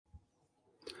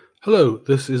Hello,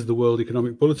 this is the World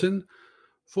Economic Bulletin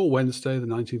for Wednesday, the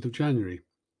 19th of January.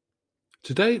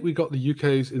 Today we got the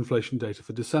UK's inflation data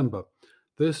for December.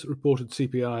 This reported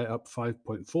CPI up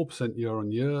 5.4% year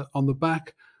on year on the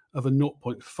back of a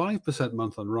 0.5%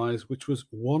 month-on rise, which was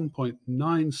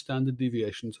 1.9 standard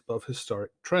deviations above historic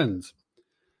trends.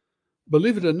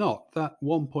 Believe it or not, that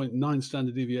 1.9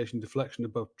 standard deviation deflection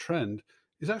above trend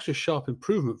is actually a sharp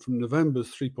improvement from November's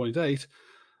 3.8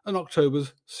 and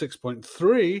October's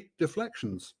 6.3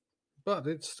 deflections. But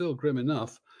it's still grim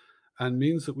enough and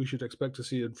means that we should expect to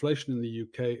see inflation in the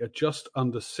UK at just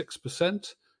under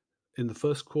 6% in the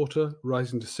first quarter,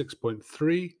 rising to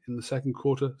 6.3 in the second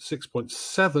quarter,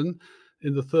 6.7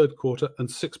 in the third quarter, and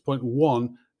 6.1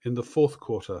 in the fourth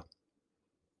quarter.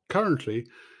 Currently,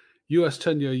 US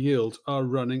 10-year yields are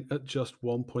running at just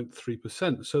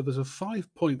 1.3%, so there's a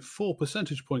 5.4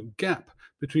 percentage point gap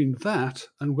between that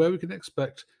and where we can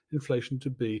expect inflation to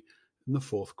be in the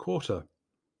fourth quarter.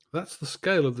 That's the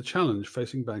scale of the challenge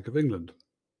facing Bank of England.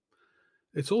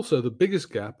 It's also the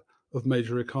biggest gap of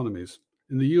major economies.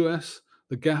 In the US,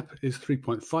 the gap is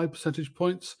 3.5 percentage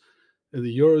points, in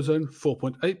the Eurozone,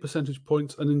 4.8 percentage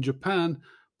points, and in Japan,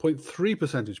 0.3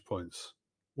 percentage points,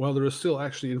 while there are still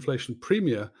actually inflation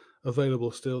premia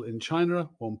available still in China,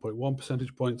 1.1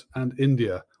 percentage points, and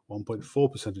India,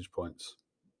 1.4 percentage points.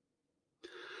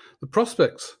 The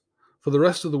prospects for the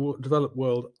rest of the developed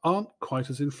world aren't quite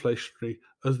as inflationary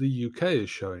as the UK is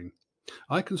showing.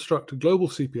 I construct a global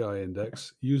CPI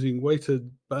index using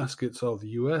weighted baskets of the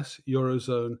US,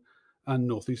 Eurozone, and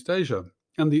Northeast Asia.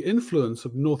 And the influence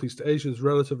of Northeast Asia's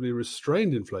relatively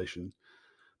restrained inflation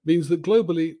means that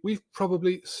globally we've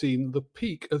probably seen the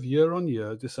peak of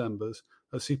year-on-year December's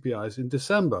CPIs in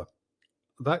December.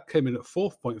 That came in at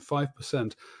 4.5%,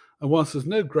 and whilst there's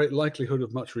no great likelihood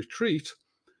of much retreat,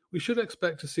 we should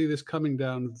expect to see this coming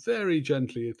down very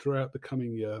gently throughout the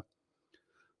coming year,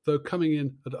 though coming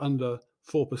in at under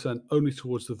 4% only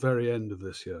towards the very end of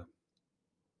this year.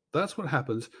 That's what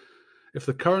happens if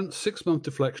the current 6-month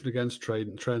deflection against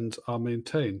trade trends are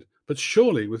maintained. But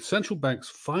surely, with central banks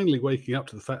finally waking up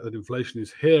to the fact that inflation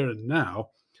is here and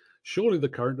now, surely the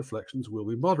current deflections will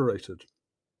be moderated.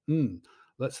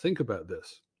 Let's think about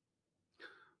this.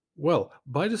 Well,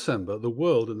 by December, the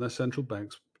world and their central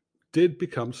banks did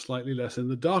become slightly less in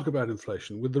the dark about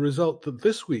inflation, with the result that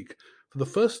this week, for the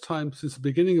first time since the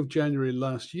beginning of January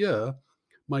last year,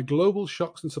 my global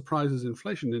shocks and surprises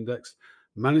inflation index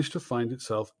managed to find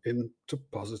itself into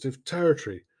positive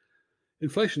territory.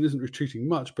 Inflation isn't retreating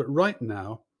much, but right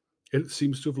now it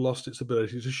seems to have lost its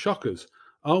ability to shock us.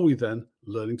 Are we then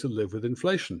learning to live with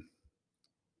inflation?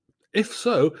 If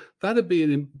so, that'd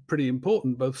be pretty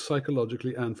important both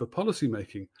psychologically and for policy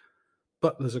making.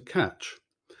 But there's a catch.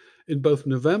 In both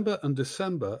November and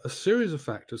December, a series of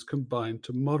factors combined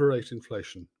to moderate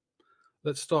inflation.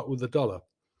 Let's start with the dollar.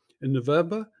 In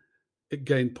November, it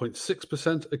gained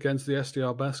 0.6% against the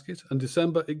SDR basket, and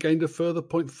December it gained a further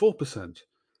 0.4%.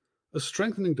 A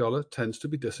strengthening dollar tends to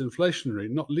be disinflationary,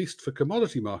 not least for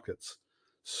commodity markets.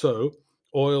 So,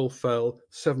 oil fell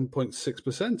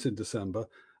 7.6% in December,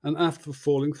 and after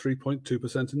falling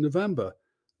 3.2% in November.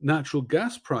 Natural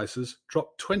gas prices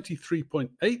dropped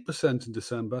 23.8% in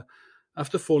December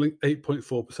after falling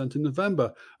 8.4% in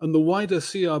November, and the wider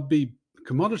CRB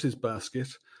commodities basket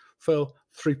fell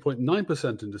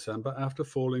 3.9% in December after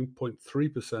falling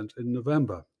 0.3% in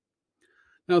November.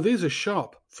 Now, these are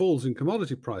sharp falls in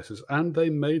commodity prices, and they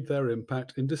made their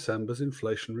impact in December's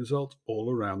inflation result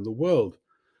all around the world.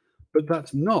 But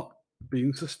that's not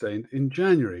being sustained in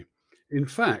January. In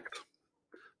fact,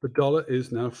 the dollar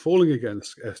is now falling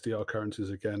against SDR currencies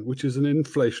again, which is an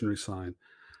inflationary sign.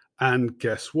 And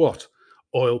guess what?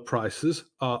 Oil prices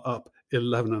are up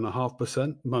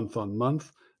 11.5% month on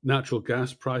month. Natural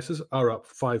gas prices are up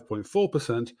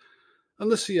 5.4%.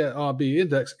 And the CRB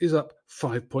index is up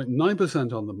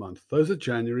 5.9% on the month. Those are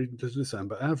January to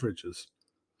December averages.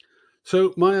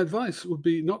 So my advice would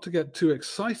be not to get too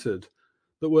excited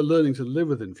that we're learning to live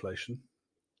with inflation.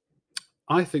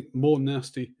 I think more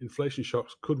nasty inflation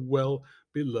shocks could well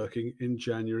be lurking in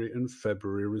January and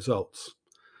February results.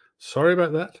 Sorry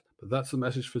about that, but that's the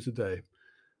message for today.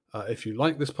 If you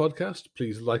like this podcast,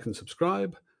 please like and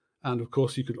subscribe. And of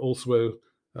course, you can also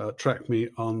track me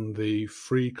on the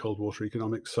free Cold Water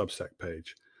Economics Substack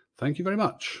page. Thank you very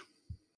much.